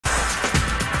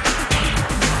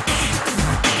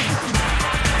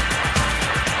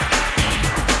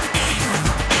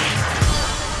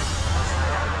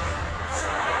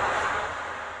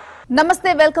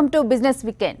నమస్తే welcome to business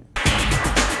weekend.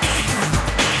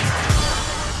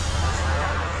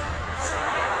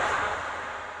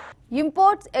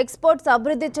 Imports exports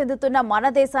అభివృద్ధి చెందుతున్న మన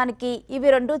దేశానికి ఇవి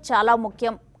రెండు చాలా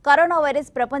ముఖ్యం. కరోనా వైరస్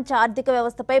ప్రపంచ ఆర్థిక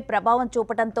వ్యవస్థపై ప్రభావం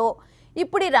చూపడంతో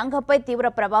ఇప్పుడు ఈ రంగంపై తీవ్ర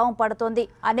ప్రభావం పడుతోంది.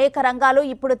 అనేక రంగాలు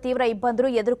ఇప్పుడు తీవ్ర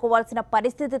ఇబ్బందులు ఎదుర్కోవాల్సిన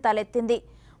పరిస్థితి తలెత్తింది.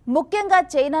 ముఖ్యంగా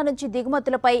చైనా నుంచి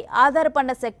దిగుమతులపై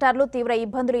ఆధారపడిన సెక్టార్లు తీవ్ర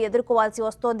ఇబ్బందులు ఎదుర్కోవాల్సి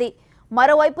వస్తోంది.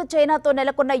 మరోవైపు చైనాతో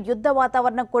నెలకొన్న యుద్ధ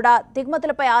వాతావరణం కూడా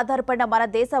దిగుమతులపై ఆధారపడిన మన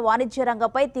దేశ వాణిజ్య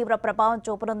రంగంపై తీవ్ర ప్రభావం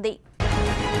చూపనుంది.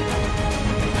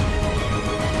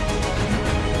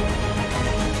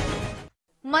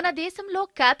 మన దేశంలో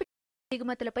క్యాపిటల్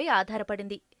దిగుమతులపై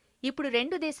ఆధారపడింది. ఇప్పుడు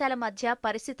రెండు దేశాల మధ్య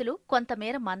పరిస్థితులు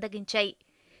కొంతమేర మందగించాయి.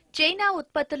 చైనా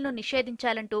ఉత్పత్తులను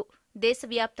నిషేధించాలంటూ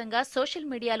దేశవ్యాప్తంగా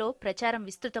సోషల్ మీడియాలో ప్రచారం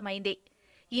విస్తృతమైంది.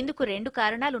 ఇందుకు రెండు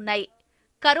కారణాలున్నాయి.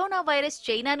 కరోనా వైరస్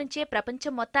చైనా నుంచే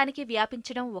ప్రపంచం మొత్తానికి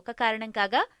వ్యాపించడం ఒక కారణం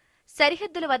కాగా,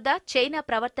 సరిహద్దుల వద్ద చైనా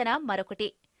ప్రవర్తన మరొకటి.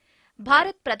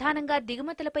 భారత్ ప్రధానంగా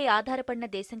దిగుమతులపై ఆధారపడిన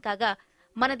దేశం కాగా,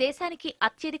 మన దేశానికి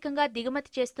అత్యధికంగా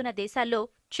దిగుమతి చేస్తున్న దేశాల్లో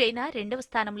చైనా రెండవ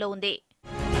స్థానంలో ఉంది.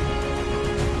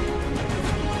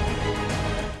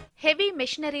 హెవీ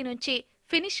మెషినరీ నుంచి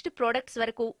ఫినిష్డ్ ప్రొడక్ట్స్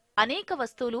వరకు అనేక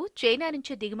వస్తువులు చైనా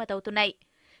నుంచి దిగుమతవుతున్నాయి.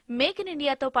 మేక్ ఇన్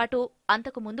ఇండియాతో పాటు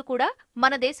అంతకు ముందు కూడా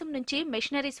మన దేశం నుంచి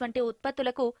మెషినరీస్ వంటి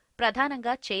ఉత్పత్తులకు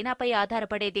ప్రధానంగా చైనాపై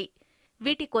ఆధారపడేది.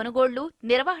 వీటి కొనుగోళ్లు,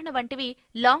 నిర్వహణ వంటివి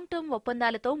లాంగ్ టర్మ్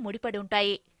ఒప్పందాలతో ముడిపడి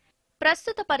ఉంటాయి.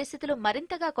 ప్రస్తుత పరిస్థితులు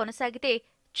మరింతగా కొనసాగితే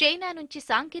చైనా నుంచి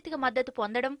సాంకేతిక మద్దతు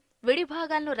పొందడం,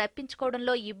 విడిభాగాలను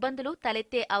రప్పించుకోవడంలో ఇబ్బందులు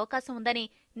తలెత్తే అవకాశం ఉందని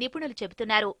నిపుణులు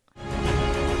చెబుతున్నారు.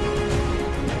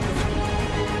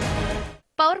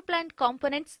 Power plant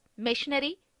components,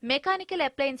 machinery, mechanical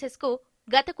appliances కు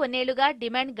గత కొన్నేళ్లుగా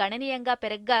డిమాండ్ గణనీయంగా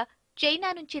పెరగ్గా చైనా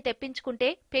నుంచి తెప్పించుకుంటే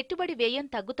పెట్టుబడి వ్యయం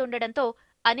తగ్గుతుండటంతో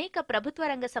అనేక ప్రభుత్వ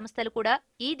రంగ సంస్థలు కూడా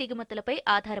ఈ దిగుమతులపై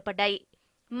ఆధారపడ్డాయి.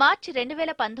 మార్చి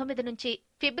 2019 నుంచి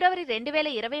ఫిబ్రవరి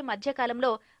 2020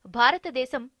 మధ్యకాలంలో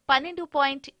భారతదేశం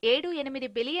 $12.78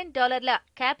 బిలియన్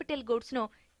క్యాపిటల్ గూడ్స్ ను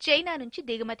చైనా నుంచి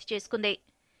దిగుమతి చేసుకుంది.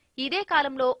 ఇదే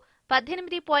కాలంలో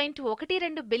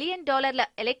 $18.12 బిలియన్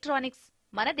ఎలక్ట్రానిక్స్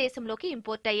మన దేశంలోకి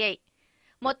ఇంపోర్ట్ అయ్యాయి.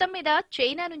 మొత్తం మీద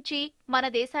చైనా నుంచి మన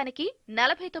దేశానికి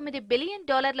 $49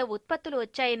 బిలియన్ ఉత్పత్తులు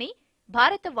వచ్చాయని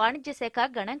భారత వాణిజ్య శాఖ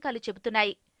గణాంకాలు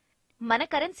చెబుతున్నాయి. మన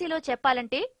కరెన్సీలో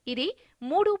చెప్పాలంటే ఇది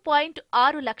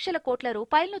 3.6 లక్షల కోట్ల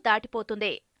రూపాయలను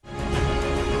దాటిపోతుంది.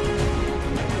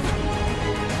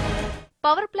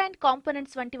 పవర్ ప్లాంట్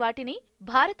కాంపోనెంట్స్ వంటి వాటిని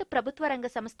భారత ప్రభుత్వ రంగ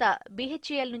సంస్థ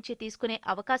BHEL నుంచి తీసుకునే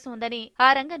అవకాశం ఉందని ఆ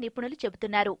రంగ నిపుణులు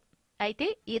చెబుతున్నారు. అయితే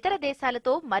ఇతర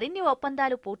దేశాలతో మరిన్ని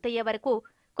ఒప్పందాలు పూర్తయ్యే వరకు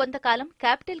కొంతకాలం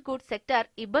క్యాపిటల్ గూడ్స్ సెక్టార్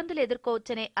ఇబ్బందులు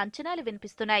ఎదుర్కోవచ్చనే అంచనాలు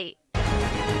వినిపిస్తున్నాయి.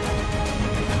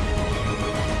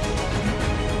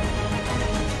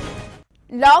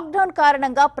 లాక్డౌన్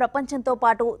కారణంగా ప్రపంచంతో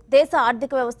పాటు దేశ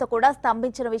ఆర్థిక వ్యవస్థ కూడా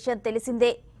స్తంభించిన విషయం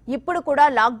తెలిసిందే. ఇప్పుడు కూడా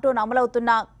లాక్డౌన్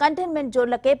అమలవుతున్న కంటైన్మెంట్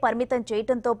జోన్లకే పరిమితం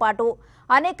చేయడంతో పాటు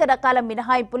అనేక రకాల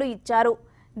మినహాయింపులు ఇచ్చారు.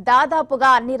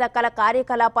 దాదాపుగా అన్ని రకాల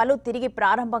కార్యకలాపాలు తిరిగి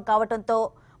ప్రారంభం కావడంతో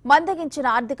మందగించిన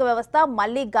ఆర్థిక వ్యవస్థ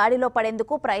మళ్లీ గాడిలో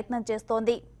పడేందుకు ప్రయత్నం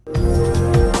చేస్తోంది.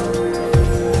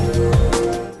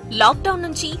 లాక్డౌన్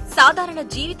నుంచి సాధారణ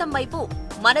జీవితం వైపు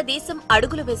మన దేశం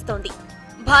అడుగులు వేస్తోంది.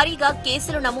 భారీగా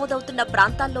కేసులు నమోదవుతున్న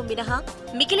ప్రాంతాల్లో మినహా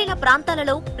మిగిలిన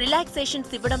ప్రాంతాలలో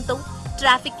రిలాక్సేషన్స్ ఇవ్వడంతో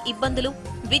ట్రాఫిక్ ఇబ్బందులు,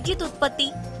 విద్యుత్ ఉత్పత్తి,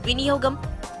 వినియోగం,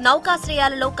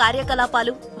 నౌకాశ్రయాలలో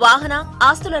కార్యకలాపాలు, వాహన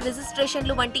ఆస్తుల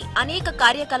రిజిస్ట్రేషన్లు వంటి అనేక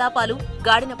కార్యకలాపాలు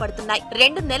గాడిన పడుతున్నాయి.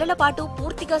 2 నెలల పాటు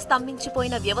పూర్తిగా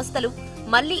స్తంభించిపోయిన వ్యవస్థలు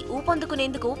మళ్లీ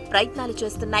ఊపందుకునేందుకు ప్రయత్నాలు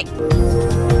చేస్తున్నాయి.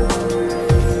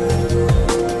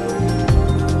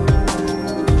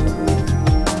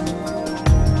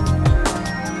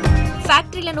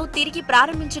 ఫ్యాక్టరీలను తిరిగి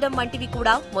ప్రారంభించడం వంటివి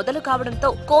కూడా మొదలు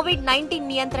కావడంతో కోవిడ్-19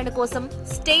 నియంత్రణ కోసం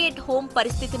స్టే ఎట్ హోమ్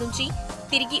పరిస్థితి నుంచి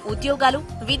తిరిగి ఉద్యోగాలు,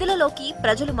 విధులలోకి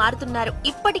ప్రజలు మారుతున్నారు.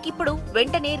 ఇప్పటికిప్పుడు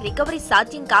వెంటనే రికవరీ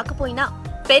సాధ్యం కాకపోయినా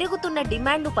పెరుగుతున్న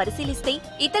డిమాండ్ను పరిశీలిస్తే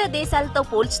ఇతర దేశాలతో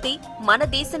పోల్చితే మన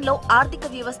దేశంలో ఆర్థిక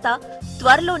వ్యవస్థ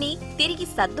త్వరలోనే తిరిగి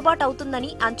సర్దుబాటు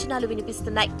అవుతుందని అంచనాలు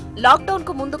వినిపిస్తున్నాయి. లాక్డౌన్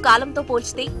కు ముందు కాలంతో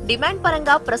పోల్చితే డిమాండ్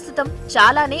పరంగా ప్రస్తుతం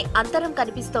చాలానే అంతరం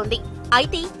కనిపిస్తోంది.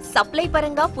 అయితే సప్లై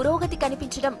పరంగా పురోగతి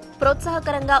కనిపించడం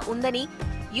ప్రోత్సాహకరంగా ఉందని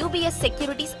UBS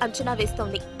సెక్యూరిటీస్ అంచనా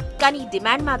వేస్తోంది. కానీ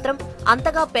డిమాండ్ మాత్రం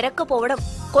అంతగా పెరగకపోవడం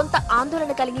కొంత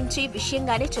ఆందోళన కలిగించే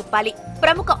విషయంగానే చెప్పాలి.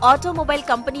 ప్రముఖ ఆటోమొబైల్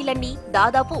కంపెనీలన్నీ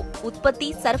దాదాపు ఉత్పత్తి,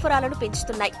 సరఫరాలను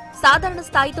పెంచుతున్నాయి. సాధారణ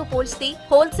స్థాయితో పోల్చితే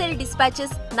హోల్సేల్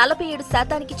డిస్పాచెస్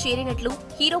 47% చేరినట్లు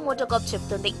హీరో మోటోకార్ప్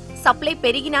చెబుతుంది. సప్లై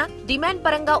పెరిగినా డిమాండ్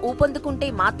పరంగా ఊపందుకుంటే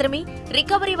మాత్రమే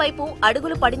రికవరీ వైపు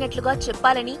అడుగులు పడినట్లుగా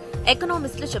చెప్పాలని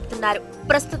ఎకనామిస్టులు చెబుతున్నారు.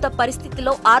 ప్రస్తుత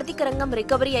పరిస్థితిలో ఆర్థిక రంగం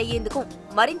రికవరీ అయ్యేందుకు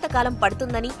మరింత కాలం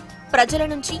పడుతుందని ప్రజల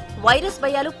నుంచి వైరస్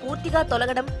భయాలు పూర్తిగా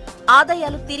తొలగడం,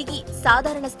 ఆదాయాలు తిరిగి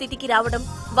సాధారణ స్థితికి రావడం,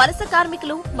 వలస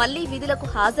కార్మికులు మళ్లీ విధులకు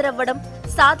హాజరవ్వడం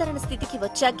సాధారణ స్థితికి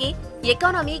వచ్చాకే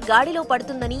ఎకానమీ గాడిలో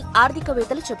పడుతుందని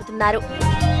ఆర్థికవేత్తలు చెబుతున్నారు.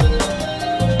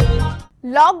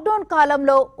 లాక్డౌన్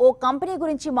కాలంలో ఓ కంపెనీ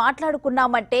గురించి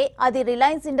మాట్లాడుకున్నామంటే అది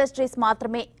రిలయన్స్ ఇండస్ట్రీస్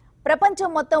మాత్రమే. ప్రపంచం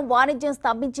మొత్తం వాణిజ్యం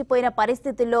స్తంభించిపోయిన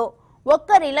పరిస్థితుల్లో ఒక్క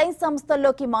రిలయన్స్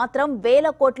సంస్థల్లోకి మాత్రం వేల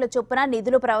కోట్ల చొప్పున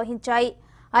నిధులు ప్రవహించాయి.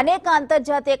 అనేక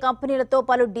అంతర్జాతీయ కంపెనీలతో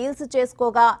పలు డీల్స్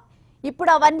చేసుకోగా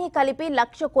ఇప్పుడు అవన్నీ కలిపి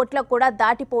 1,00,000 కోట్ల కూడా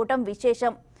దాటిపోవటం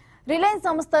విశేషం. రిలయన్స్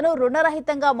సంస్థను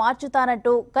రుణరహితంగా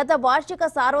మార్చుతానంటూ గత వార్షిక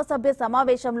సర్వసభ్య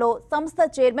సమావేశంలో సంస్థ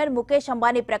చైర్మన్ ముఖేష్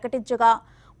అంబానీ ప్రకటించగా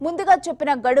ముందుగా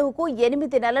చెప్పిన గడువుకు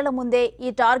 8 నెలల ముందే ఈ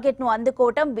టార్గెట్ను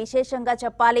అందుకోవటం విశేషంగా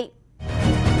చెప్పాలి.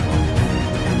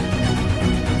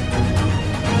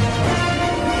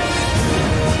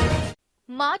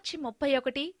 మార్చి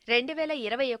 31,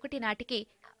 2021 నాటికి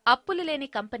అప్పులు లేని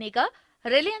కంపెనీగా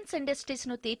రిలయన్స్ ఇండస్ట్రీస్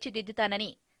ను తీర్చిదిద్దుతానని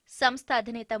సంస్థ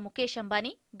అధినేత ముఖేష్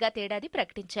అంబానీ గతేడాది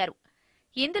ప్రకటించారు.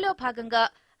 ఇందులో భాగంగా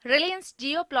రిలయన్స్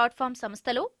జియో ప్లాట్ఫామ్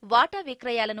సంస్థలో వాటా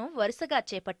విక్రయాలను వరుసగా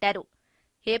చేపట్టారు.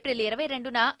 ఏప్రిల్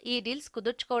 22న ఈ డీల్స్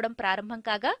కుదుర్చుకోవడం ప్రారంభం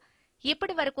కాగా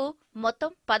ఇప్పటి వరకు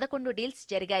మొత్తం 11 డీల్స్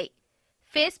జరిగాయి.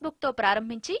 ఫేస్బుక్ తో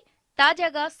ప్రారంభించి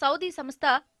తాజాగా సౌదీ సంస్థ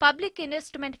పబ్లిక్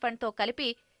ఇన్వెస్ట్మెంట్ ఫండ్ తో కలిపి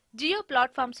జియో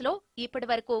ప్లాట్ఫామ్స్ లో ఇప్పటి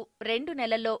వరకు 2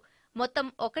 నెలల్లో మొత్తం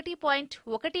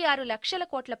 1.16 లక్షల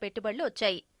కోట్ల పెట్టుబడులు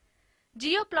వచ్చాయి.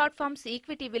 జియో ప్లాట్ఫామ్స్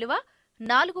ఈక్విటీ విలువ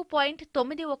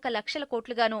 4.91 లక్షల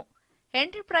కోట్లుగాను,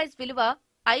 ఎంటర్ప్రైజ్ విలువ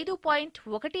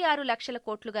 5.16 లక్షల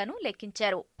కోట్లుగాను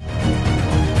లెక్కించారు.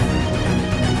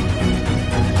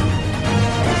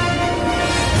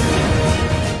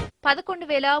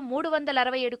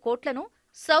 11,367 కోట్లను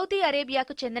సౌదీ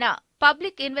అరేబియాకు చెందిన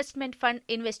పబ్లిక్ ఇన్వెస్ట్మెంట్ ఫండ్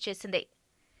ఇన్వెస్ట్ చేసింది.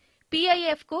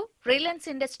 PIF కు రిలయన్స్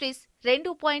ఇండస్ట్రీస్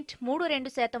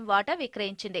 2.32% వాటా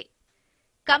విక్రయించింది.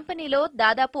 కంపెనీలో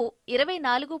దాదాపు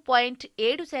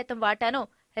 24.7% వాటాను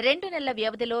 2 నెలల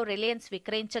వ్యవధిలో రిలయన్స్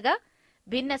విక్రయించగా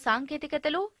భిన్న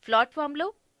సాంకేతికతలు, ప్లాట్ఫామ్లు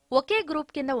ఒకే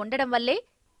గ్రూప్ కింద ఉండడం వల్లే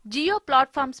జియో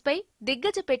ప్లాట్ఫామ్స్ పై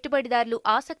దిగ్గజ పెట్టుబడిదారులు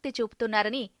ఆసక్తి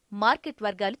చూపుతున్నారని మార్కెట్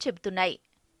వర్గాలు చెబుతున్నాయి.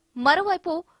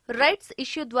 మరోవైపు రైట్స్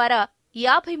ఇష్యూ ద్వారా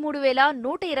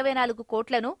 53,124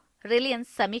 కోట్లను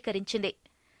రిలయన్స్ సమీకరించింది.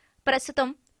 ప్రస్తుతం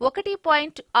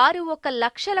 1.61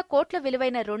 లక్షల కోట్ల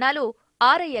విలువైన రుణాలు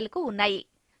RILకు ఉన్నాయి.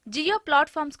 జియో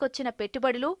ప్లాట్ఫామ్స్కొచ్చిన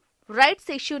పెట్టుబడులు, రైట్స్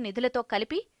ఇష్యూ నిధులతో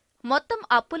కలిపి మొత్తం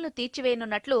అప్పులను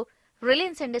తీర్చివేయనున్నట్లు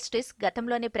రిలయన్స్ ఇండస్ట్రీస్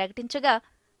గతంలోనే ప్రకటించగా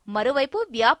మరోవైపు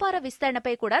వ్యాపార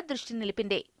విస్తరణపై కూడా దృష్టి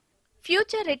నిలిపింది.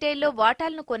 ఫ్యూచర్ రిటైల్లో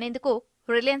వాటాలను కొనేందుకు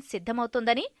రిలయన్స్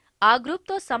సిద్ధమవుతోందని, ఆ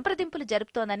గ్రూప్తో సంప్రదింపులు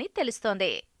జరుపుతోందని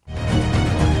తెలుస్తోంది.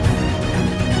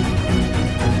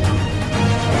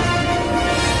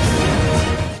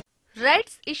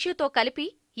 రైట్స్ ఇష్యూతో కలిపి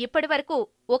ఇప్పటివరకు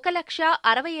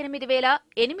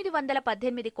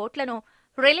 1,68,818 కోట్లను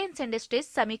రిలయన్స్ ఇండస్ట్రీస్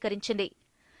సమీకరించింది.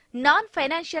 నాన్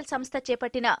ఫైనాన్షియల్ సంస్థ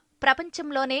చేపట్టిన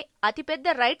ప్రపంచంలోనే అతిపెద్ద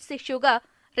rights ఇష్యూగా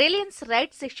Reliance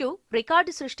rights issue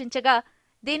record సృష్టించగా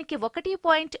దీనికి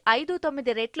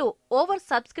 1.59 రెట్లు ఓవర్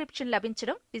సబ్స్క్రిప్షన్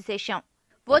లభించడం విశేషం.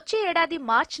 వచ్చే ఏడాది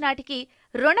మార్చి నాటికి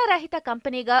రుణరహిత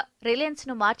కంపెనీగా రిలయన్స్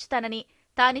ను మార్చుతానని,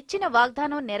 తానిచ్చిన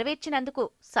వాగ్దానం నెరవేర్చినందుకు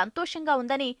సంతోషంగా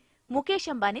ఉందని ముఖేష్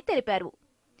అంబానీ తెలిపారు.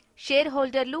 షేర్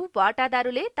హోల్డర్లు,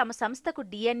 వాటాదారులే తమ సంస్థకు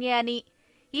DNA అని,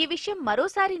 ఈ విషయం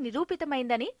మరోసారి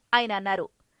నిరూపితమైందని ఆయన అన్నారు.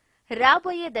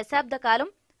 రాబోయే దశాబ్ద కాలం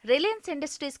రిలయన్స్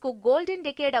ఇండస్ట్రీస్ కు గోల్డెన్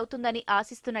డెకేడ్ అవుతుందని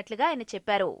ఆశిస్తున్నట్లుగా ఆయన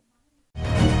చెప్పారు.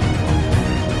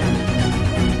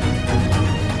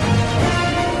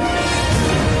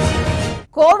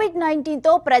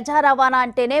 కోవిడ్-19తో ప్రజా రవాణా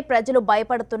అంటేనే ప్రజలు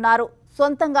భయపడుతున్నారు.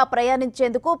 సొంతంగా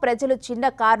ప్రయాణించేందుకు ప్రజలు చిన్న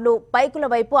కార్లు, బైకుల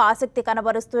వైపు ఆసక్తి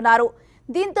కనబరుస్తున్నారు.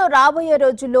 దీంతో రాబోయే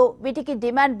రోజుల్లో వీటికి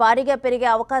డిమాండ్ భారీగా పెరిగే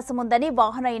అవకాశం ఉందని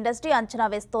వాహన ఇండస్ట్రీ అంచనా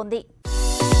వేస్తోంది.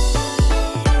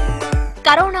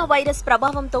 కరోనా వైరస్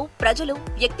ప్రభావంతో ప్రజలు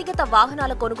వ్యక్తిగత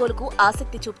వాహనాల కొనుగోలుకు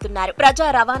ఆసక్తి చూపుతున్నారు. ప్రజా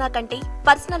రవాణా కంటే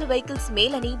పర్సనల్ వెహికల్స్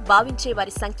మేలని భావించే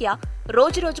వారి సంఖ్య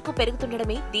రోజురోజుకు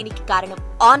పెరుగుతుండడమే దీనికి కారణం.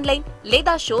 ఆన్లైన్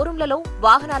లేదా షోరూంలలో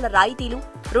వాహనాల రాయితీలు,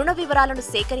 రుణ వివరాలను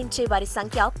సేకరించే వారి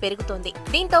సంఖ్య పెరుగుతోంది.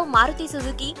 దీంతో Maruti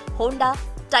Suzuki, Honda,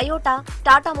 Toyota,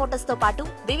 Tata Motors తో పాటు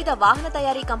వివిధ వాహన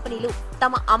తయారీ కంపెనీలు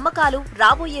తమ అమ్మకాలు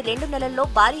రాబోయే 2 నెలల్లో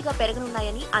భారీగా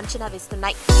పెరగనున్నాయని అంచనా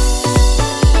వేస్తున్నాయి.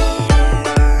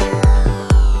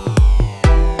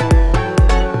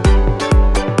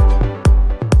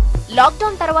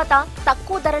 లాక్డౌన్ తర్వాత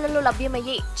తక్కువ ధరలలో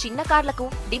లభ్యమయ్యే చిన్న కార్లకు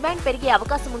డిమాండ్ పెరిగే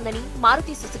అవకాశం ఉందని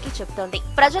మారుతి సుజుకి చెబుతోంది.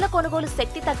 ప్రజల కొనుగోలు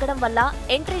శక్తి తగ్గడం వల్ల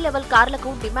ఎంట్రీ లెవెల్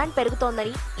కార్లకు డిమాండ్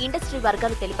పెరుగుతోందని ఇండస్ట్రీ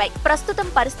వర్గాలు తెలిపాయి. ప్రస్తుతం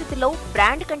పరిస్థితుల్లో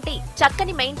బ్రాండ్ కంటే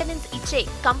చక్కని మెయింటెనెన్స్ ఇచ్చే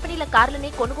కంపెనీల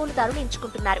కార్లనే కొనుగోలుదారులు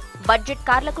ఎంచుకుంటున్నారు. బడ్జెట్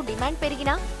కార్లకు డిమాండ్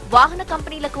పెరిగినా వాహన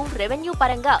కంపెనీలకు రెవెన్యూ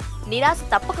పరంగా నిరాశ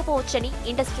తప్పకపోవచ్చని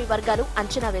ఇండస్ట్రీ వర్గాలు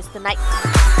అంచనా వేస్తున్నాయి.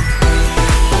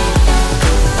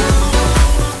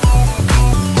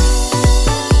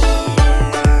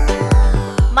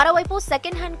 మరోవైపు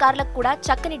సెకండ్ హ్యాండ్ కార్లకు కూడా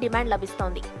చక్కని డిమాండ్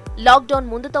లభిస్తోంది. లాక్డౌన్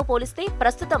ముందుతో పోలిస్తే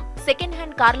ప్రస్తుతం సెకండ్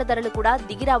హ్యాండ్ కార్ల ధరలు కూడా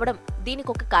దిగిరావడం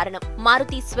దీనికొక కారణం.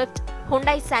 Maruti Swift,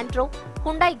 Hyundai Santro,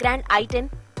 Hyundai grand i10,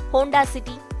 Honda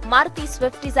city, Maruti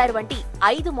Swift Dzire వంటి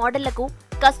 5 మోడళ్లకు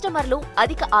కస్టమర్లు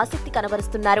అధిక ఆసక్తి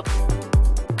కనబరుస్తున్నారు.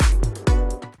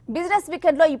 బిజినెస్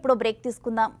వీకెండ్ లో ఇప్పుడు బ్రేక్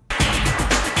తీసుకుందాం.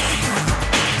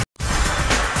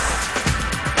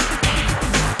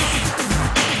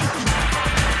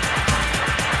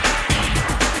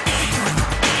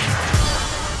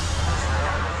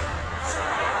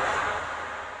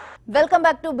 Welcome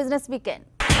back to business weekend.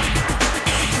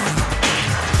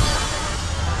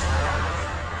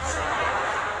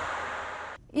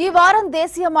 ఈ వారం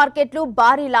దేశీయ మార్కెట్లు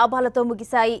భారీ లాభాలతో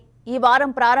ముగిశాయి. ఈ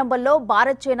వారం ప్రారంభంలో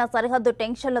భారత్ చైనా సరిహద్దు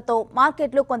టెన్షన్లతో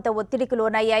మార్కెట్లు కొంత ఒత్తిడికి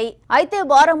లోనయ్యాయి. అయితే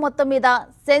వారం మొత్తం మీద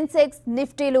సెన్సెక్స్,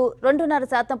 నిఫ్టీలు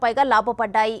 2.5% పైగా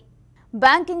లాభపడ్డాయి.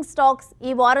 బ్యాంకింగ్ స్టాక్స్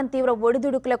ఈ వారం తీవ్ర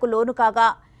ఒడిదుడుకులకు లోను కాగా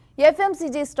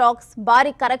ఎఫ్ఎంసీజీ స్టాక్స్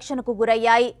భారీ కరెక్షన్కు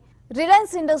గురయ్యాయి.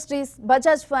 Reliance industries,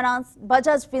 Bajaj finance,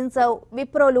 Bajaj Finserv,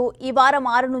 విప్రోలు ఈ వారం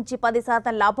 6 నుంచి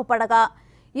 10% లాభపడగా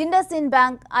ఇండస్ ఇండ్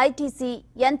బ్యాంక్, ఐటీసీ,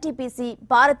 ఎన్టీపీసీ,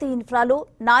 భారతీ ఇన్ఫ్రాలు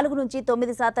 4 నుంచి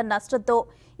 9% నష్టంతో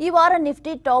ఈ వారం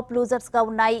నిఫ్టీ టాప్ లూజర్స్ గా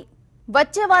ఉన్నాయి.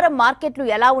 వచ్చే వారం మార్కెట్లు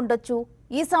ఎలా ఉండొచ్చు,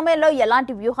 ఈ సమయంలో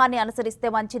ఎలాంటి వ్యూహాన్ని అనుసరిస్తే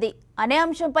మంచిది అనే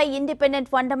అంశంపై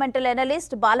ఇండిపెండెంట్ ఫండమెంటల్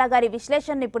అనలిస్ట్ బాలాగారి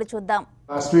విశ్లేషణ ఇప్పుడు చూద్దాం.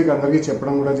 లాస్ట్ వీక్ అందరికీ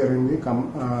చెప్పడం కూడా జరిగింది.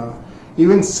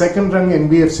 Even second rung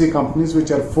NBFC companies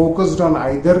which are focused on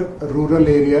either rural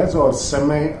areas or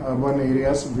semi-urban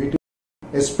areas,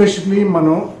 especially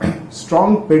మనం strong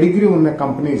pedigree ఉన్న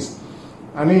కంపెనీస్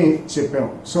అని చెప్పాం.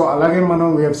 సో అలాగే మనం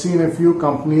we have seen a few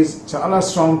companies చాలా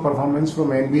strong performance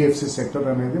from NBFC sector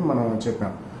అనేది మనం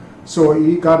చెప్పాం. సో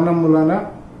ఈ కారణం మూలన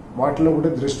వాటిలో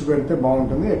కూడా దృష్టి పెడితే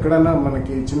బాగుంటుంది. ఎక్కడైనా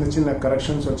మనకి చిన్న చిన్న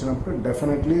కరెక్షన్స్ వచ్చినప్పుడు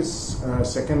definitely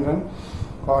second run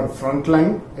are front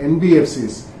line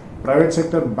NBFCs, private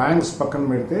sector banks పక్కన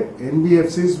పెడితే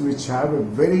NBFCs which have a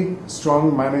very strong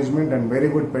management and very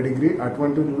good pedigree,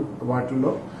 అటువంటి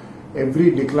వాటిల్లో ఎవ్రీ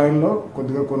డిక్లైన్లో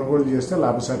కొద్దిగా కొనుగోలు చేస్తే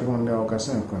లాభసాటిగా ఉండే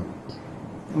అవకాశం ఎక్కువ.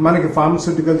 మనకి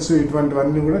ఫార్మస్యూటికల్స్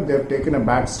ఇటువంటివన్నీ కూడా they have taken a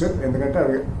back step, ఎందుకంటే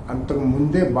అవి అంతకు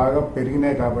ముందే బాగా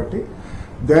పెరిగినాయి కాబట్టి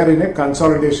they are in a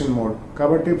consolidation mode.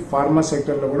 కాబట్టి ఫార్మా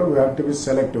సెక్టర్లో కూడా we have to be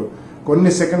selective. కొన్ని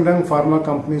సెకండ్ ర్యాంక్ ఫార్మా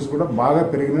కంపెనీస్ కూడా బాగా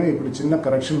పెరిగినాయి, ఇప్పుడు చిన్న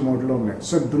కరెక్షన్ మోడ్లో ఉన్నాయి.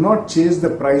 So do not chase the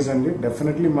price అండి.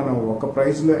 డెఫినెట్లీ మనం ఒక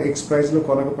ప్రైస్లో ఎక్స్ ప్రైస్లో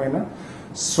కొనకపోయినా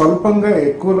స్వల్పంగా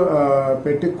ఎక్కువ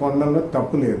పెట్టి కొనడంలో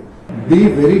తప్పు లేదు. Be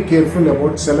very careful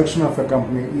about selection of a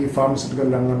company. ఈ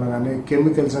ఫార్మస్యూటికల్ రంగంలో కానీ,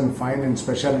 chemicals and fine and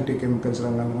speciality chemicals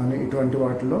రంగంలో కానీ, ఇటువంటి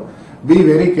వాటిలో బీ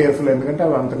వెరీ కేర్ఫుల్. ఎందుకంటే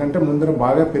అవి అంతకంటే ముందర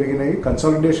బాగా పెరిగినాయి,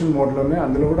 కన్సాలిడేషన్ మోడ్లోనే.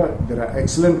 అందులో కూడా there are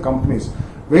excellent companies.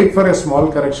 Wait for a small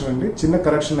correction అండి. చిన్న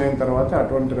కరెక్షన్ అయిన తర్వాత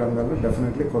అటువంటి రంగాల్లో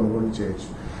డెఫినెట్లీ కొనుగోలు చేయొచ్చు.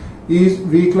 ఈ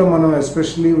వీక్లో మనం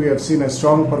especially we have seen a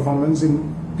strong performance in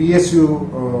PSU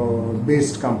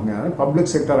based company, public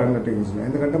sector అండర్టేకింగ్స్లో.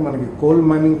 ఎందుకంటే మనకి కోల్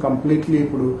మైనింగ్ కంప్లీట్లీ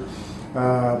ఇప్పుడు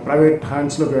ప్రైవేట్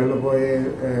హ్యాండ్స్లోకి వెళ్ళబోయే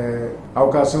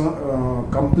అవకాశం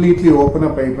కంప్లీట్లీ ఓపెన్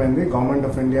అప్ అయిపోయింది. Government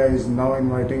of India is now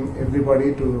inviting everybody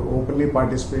to openly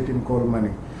participate in coal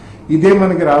mining. ఇదే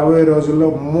మనకి రాబోయే రోజుల్లో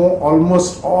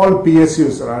ఆల్మోస్ట్ ఆల్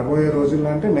PSUs రాబోయే రోజుల్లో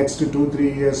అంటే next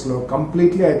 2-3 yearsలో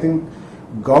completely I think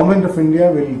government of India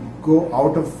will go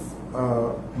out of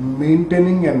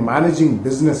maintaining and managing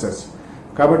businesses.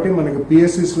 కాబట్టి మనకి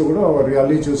PSUsలో కూడా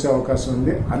ర్యాలీ చూసే అవకాశం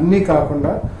ఉంది. అన్నీ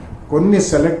కాకుండా కొన్ని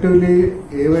సెలెక్టివ్లీ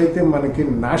ఏవైతే మనకి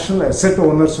నేషనల్ అసెట్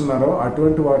ఓనర్స్ ఉన్నారో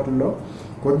అటువంటి వాటిల్లో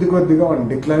కొద్దిగా on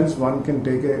declines one can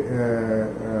take a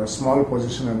small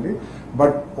position అండి.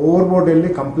 బట్ ఓవర్బోర్డ్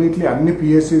వెళ్ళి కంప్లీట్లీ అన్ని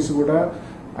PSUs కూడా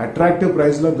అట్రాక్టివ్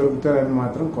ప్రైస్లో దొరుకుతారని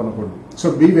మాత్రం కొనకూడదు. So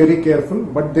be very careful,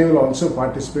 but they will also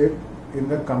participate in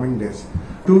the coming days.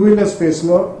 Two-wheeler space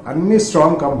lo anni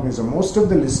strong companies, most of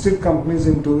the listed companies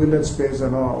in two-wheeler space,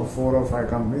 4 or 5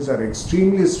 companies are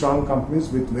extremely strong companies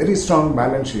with very strong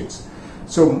balance sheets.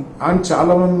 So and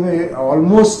chaala mandi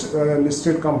almost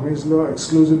listed companies lo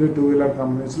exclusively two-wheeler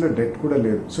companies lo debt kuda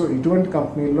ledhu. So itvanti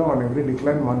company lo on every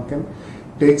decline one can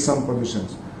take some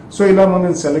positions. So ఇలా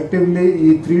మనం selectively ఈ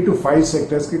 3 to 5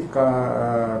 సెక్టర్స్కి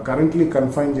currently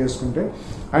confine చేసుకుంటే,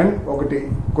 and ఒకటి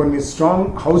కొన్ని strong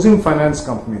housing finance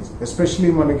companies,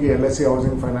 especially మనకి LIC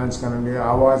housing finance కానివ్వండి,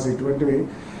 ఆవాస్, ఇటువంటివి,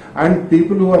 and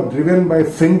people who are driven by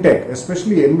fintech,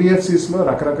 especially ఎన్బిఎఫ్సిస్లో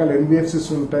రకరకాల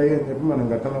ఎన్బిఎఫ్సిస్ ఉంటాయి అని చెప్పి మనం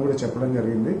గతంలో కూడా చెప్పడం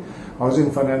జరిగింది.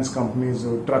 Housing finance companies,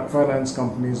 truck finance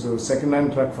companies, second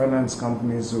hand truck finance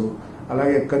companies,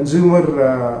 అలాగే consumer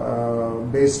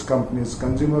based companies,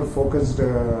 consumer focused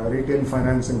retail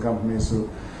financing companies,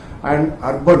 and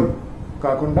urban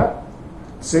కాకుండా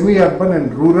semi urban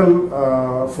and rural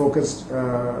focused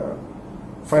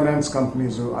finance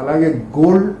companies, అలాగే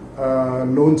గోల్డ్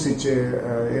లోన్స్ ఇచ్చే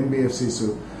ఎన్బిఎఫ్సిస్,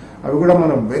 అవి కూడా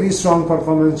మనం very strong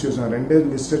performance చూసాం. రెండే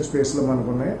listed స్పేస్లో మనకు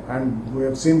ఉన్నాయి, and we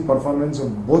have seen performance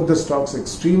of both the stocks,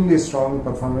 extremely strong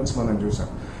performance మనం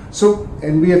చూసాం. So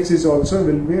NBFCs also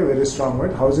will be very strong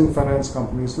but housing finance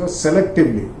కంపెనీస్లో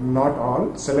selectively, not all,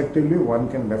 selectively one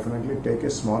can definitely take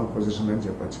a small position అని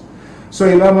చెప్పచ్చు. So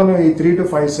ఇలా మనం ఈ 3 to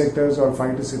 5 sectors are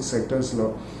 5 to 6 సెక్టర్స్లో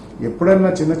ఎప్పుడైనా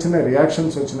చిన్న చిన్న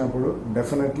రియాక్షన్స్ వచ్చినప్పుడు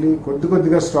డెఫినెట్లీ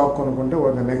కొద్దిగా స్టాక్ కొనుక్కుంటే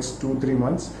ఓవర్ ద నెక్స్ట్ 2-3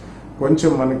 months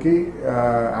కొంచెం మనకి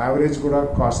యావరేజ్ కూడా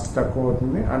కాస్ట్ తక్కువ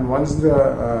అవుతుంది. అండ్ వన్స్ ద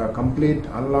కంప్లీట్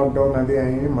అన్లాక్డౌన్ అది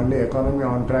అయ్యి మళ్ళీ ఎకానమీ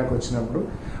ఆన్ ట్రాక్ వచ్చినప్పుడు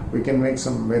we can make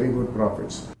some very good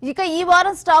profits. ఇక ఈ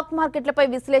వారం స్టాక్ మార్కెట్లపై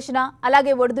విశ్లేషణ,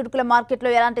 అలాగే ఒడిదుడుకుల మార్కెట్లో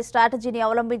ఎలాంటి స్ట్రాటజీని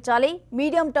అవలంబించాలి,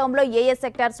 మీడియం టర్మ్ లో ఏ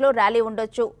సెక్టార్స్ లో ర్యాలీ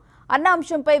ఉండొచ్చు అన్న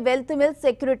అంశంపై wealth mills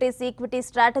securities equity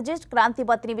strategist Kranti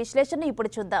బత్ని విశ్లేషణ ఇప్పుడు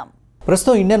చూద్దాం.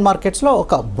 ప్రస్తుతం ఇండియన్ మార్కెట్స్లో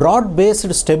ఒక బ్రాడ్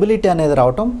బేస్డ్ స్టెబిలిటీ అనేది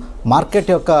రావటం,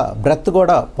 మార్కెట్ యొక్క బ్రెత్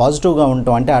కూడా పాజిటివ్గా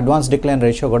ఉండటం, అంటే అడ్వాన్స్ డిక్లైన్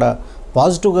రేషియో కూడా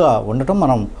పాజిటివ్గా ఉండటం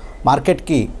మనం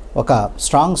మార్కెట్కి ఒక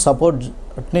స్ట్రాంగ్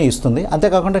సపోర్ట్ని ఇస్తుంది.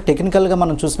 అంతేకాకుండా టెక్నికల్గా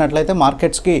మనం చూసినట్లయితే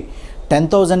మార్కెట్స్కి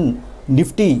 10,000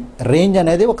 నిఫ్టీ రేంజ్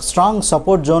అనేది ఒక స్ట్రాంగ్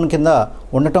సపోర్ట్ జోన్ కింద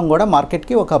ఉండటం కూడా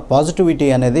మార్కెట్కి ఒక పాజిటివిటీ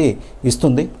అనేది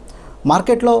ఇస్తుంది.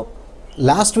 మార్కెట్లో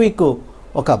లాస్ట్ వీక్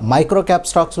ఒక మైక్రో క్యాప్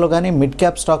స్టాక్స్లో కానీ, మిడ్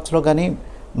క్యాప్ స్టాక్స్లో కానీ,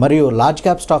 మరియు లార్జ్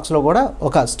క్యాప్ స్టాక్స్లో కూడా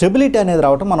ఒక స్టెబిలిటీ అనేది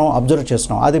రావటం మనం అబ్జర్వ్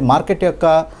చేస్తున్నాం. అది మార్కెట్ యొక్క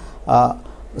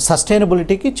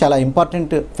సస్టైనబిలిటీకి చాలా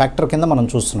ఇంపార్టెంట్ ఫ్యాక్టర్ కింద మనం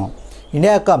చూస్తున్నాం.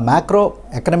 ఇండియా యొక్క మ్యాక్రో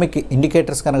ఎకనామిక్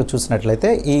ఇండికేటర్స్ కనుక చూసినట్లయితే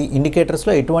ఈ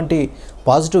ఇండికేటర్స్లో ఎటువంటి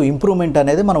పాజిటివ్ ఇంప్రూవ్మెంట్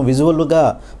అనేది మనం విజువల్గా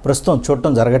ప్రస్తుతం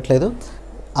చూడటం జరగట్లేదు.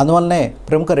 అందువల్లనే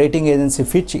ప్రముఖ రేటింగ్ ఏజెన్సీ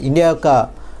ఫిచ్ ఇండియా యొక్క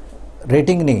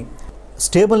రేటింగ్ని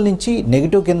స్టేబుల్ నుంచి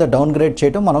నెగిటివ్ కింద డౌన్గ్రేడ్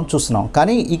చేయడం మనం చూస్తున్నాం.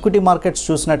 కానీ ఈక్విటీ మార్కెట్స్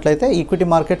చూసినట్లయితే ఈక్విటీ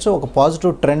మార్కెట్స్ ఒక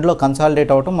పాజిటివ్ ట్రెండ్లో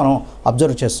కన్సాలిడేట్ అవ్వడం మనం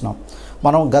అబ్జర్వ్ చేస్తున్నాం.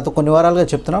 మనం గత కొన్ని వారాలుగా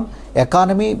చెప్తున్నాం,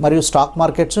 ఎకానమీ మరియు stock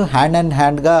markets hand and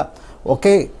హ్యాండ్గా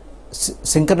okay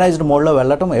synchronised మోడ్లో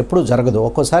వెళ్ళటం ఎప్పుడూ జరగదు.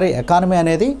 ఒక్కోసారి ఎకానమీ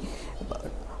అనేది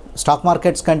స్టాక్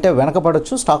మార్కెట్స్ కంటే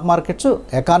వెనకపడవచ్చు, స్టాక్ మార్కెట్స్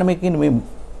ఎకానమీకి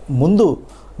ముందు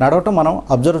నడవటం మనం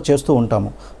అబ్జర్వ్ చేస్తూ ఉంటాము.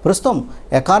 ప్రస్తుతం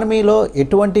ఎకానమీలో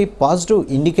ఎటువంటి పాజిటివ్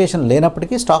ఇండికేషన్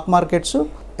లేనప్పటికీ స్టాక్ మార్కెట్స్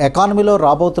ఎకానమీలో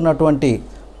రాబోతున్నటువంటి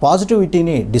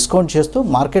పాజిటివిటీని డిస్కౌంట్ చేస్తూ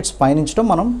మార్కెట్స్ పయనించడం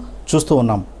మనం చూస్తూ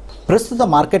ఉన్నాం. ప్రస్తుత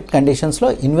మార్కెట్ కండిషన్స్లో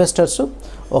ఇన్వెస్టర్స్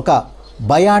ఒక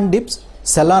by on dips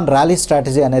cell on rally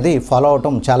strategy అనేది ఫాలో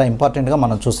అవటం చాలా ఇంపార్టెంట్గా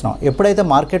మనం చూస్తున్నాం. ఎప్పుడైతే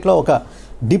మార్కెట్లో ఒక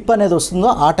డిప్ అనేది వస్తుందో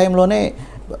ఆ టైంలోనే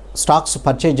స్టాక్స్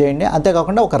పర్చేజ్ చేయండి.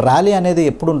 అంతేకాకుండా ఒక ర్యాలీ అనేది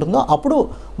ఎప్పుడు ఉంటుందో అప్పుడు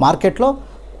మార్కెట్లో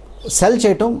సెల్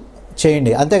చేయటం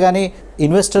చేయండి. అంతేగాని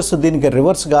ఇన్వెస్టర్స్ దీనికి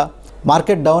రివర్స్గా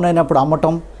మార్కెట్ డౌన్ అయినప్పుడు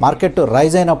అమ్మటం, మార్కెట్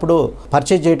రైజ్ అయినప్పుడు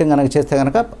పర్చేజ్ చేయటం కనుక చేస్తే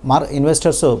కనుక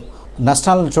ఇన్వెస్టర్స్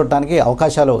నష్టాలను చూడటానికి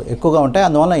అవకాశాలు ఎక్కువగా ఉంటాయి.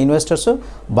 అందువల్ల ఇన్వెస్టర్స్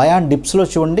బై ఆన్ డిప్స్లో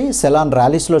చూడండి, సెల్ ఆన్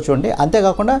ర్యాలీస్లో చూడండి.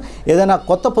 అంతేకాకుండా ఏదైనా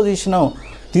కొత్త పొజిషన్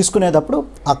తీసుకునేటప్పుడు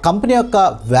ఆ కంపెనీ యొక్క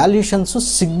వాల్యుయేషన్స్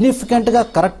సిగ్నిఫికెంట్గా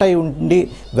కరెక్ట్ అయి ఉండి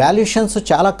వాల్యుయేషన్స్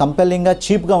చాలా కంపెల్లింగ్గా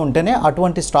చీప్గా ఉంటేనే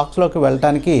అటువంటి స్టాక్స్లోకి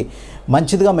వెళ్ళటానికి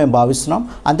మంచిదిగా మేము భావిస్తున్నాం.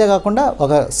 అంతేకాకుండా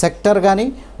ఒక సెక్టర్ కానీ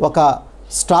ఒక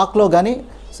స్టాక్లో కానీ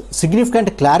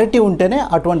సిగ్నిఫికెంట్ క్లారిటీ ఉంటేనే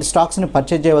అటువంటి స్టాక్స్ని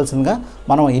పర్చేజ్ చేయవలసిందిగా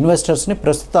మనం ఇన్వెస్టర్స్ని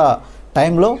ప్రస్తుత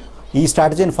టైంలో ఈ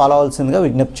స్ట్రాటజీని ఫాలో అవ్వాల్సిందిగా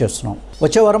విజ్ఞప్తి చేస్తున్నాం.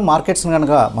 వచ్చే వారం మార్కెట్స్ని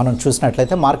కనుక మనం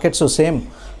చూసినట్లయితే మార్కెట్స్ సేమ్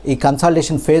ఈ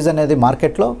కన్సాలిడేషన్ ఫేజ్ అనేది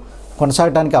మార్కెట్లో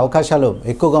కొనసాగడానికి అవకాశాలు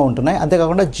ఎక్కువగా ఉంటున్నాయి.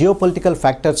 అంతేకాకుండా జియోపొలిటికల్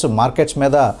ఫ్యాక్టర్స్ మార్కెట్స్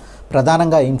మీద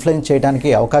ప్రధానంగా ఇన్ఫ్లుయెన్స్ చేయడానికి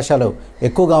అవకాశాలు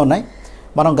ఎక్కువగా ఉన్నాయి.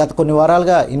 మనం గత కొన్ని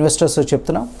వారాలుగా ఇన్వెస్టర్స్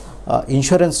చెప్తున్నాం,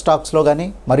 ఇన్సూరెన్స్ స్టాక్స్లో కానీ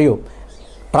మరియు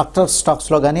ట్రాక్టర్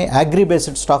స్టాక్స్లో కానీ అగ్రి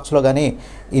బేస్డ్ స్టాక్స్లో కానీ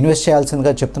ఇన్వెస్ట్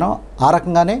చేయాల్సిందిగా చెప్తున్నాం. ఆ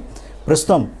రకంగానే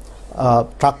ప్రస్తుతం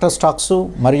ట్రాక్టర్ స్టాక్స్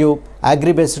మరియు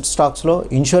అగ్రి బేస్డ్ స్టాక్స్లో,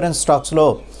 ఇన్సూరెన్స్ స్టాక్స్లో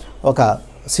ఒక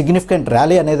సిగ్నిఫికెంట్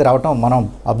ర్యాలీ అనేది రావటం మనం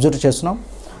అబ్జర్వ్ చేస్తున్నాం.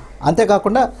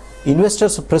 అంతేకాకుండా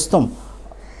ఇన్వెస్టర్స్ ప్రస్తుతం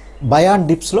బై ఆన్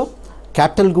డిప్స్లో,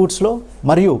 క్యాపిటల్ గూడ్స్లో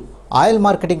మరియు ఆయిల్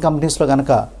మార్కెటింగ్ కంపెనీస్లో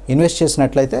కనుక ఇన్వెస్ట్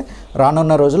చేసినట్లయితే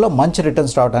రానున్న రోజుల్లో మంచి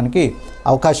రిటర్న్స్ రావడానికి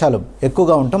అవకాశాలు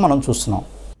ఎక్కువగా ఉంటాం మనం చూస్తున్నాం.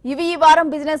 ఇవి ఈ వారం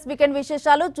బిజినెస్ వీకెండ్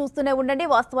విశేషాలు. చూస్తూనే ఉండండి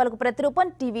వాస్తవాలకు ప్రతిరూపం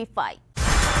TV5.